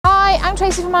I'm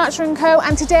Tracy from Archer & Co,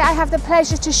 and today I have the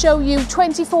pleasure to show you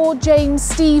 24 James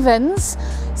Stephens,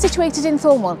 situated in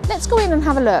Thornwell. Let's go in and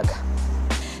have a look.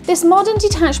 This modern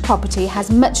detached property has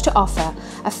much to offer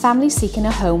a family seeking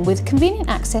a home with convenient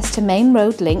access to main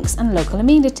road links and local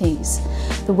amenities.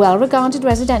 The well-regarded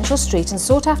residential street and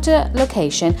sought-after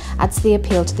location adds the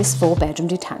appeal to this 4-bedroom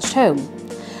detached home.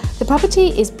 The property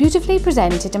is beautifully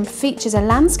presented and features a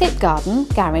landscaped garden,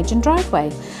 garage and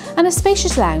driveway, and a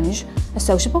spacious lounge, a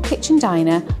sociable kitchen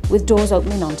diner with doors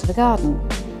opening onto the garden.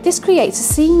 This creates a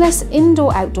seamless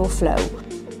indoor-outdoor flow.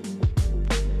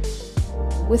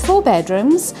 With 4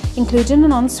 bedrooms, including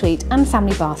an ensuite and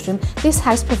family bathroom, this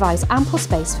house provides ample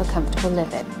space for comfortable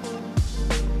living.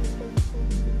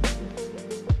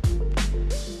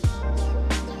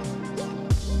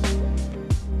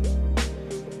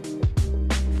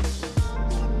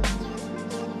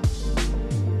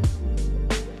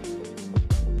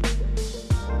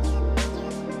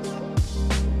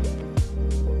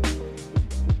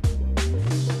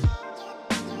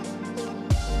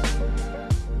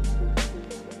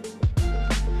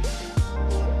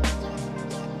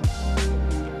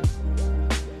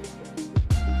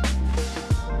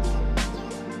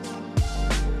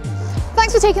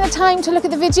 Thanks for taking the time to look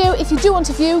at the video. If you do want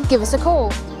to view, give us a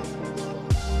call.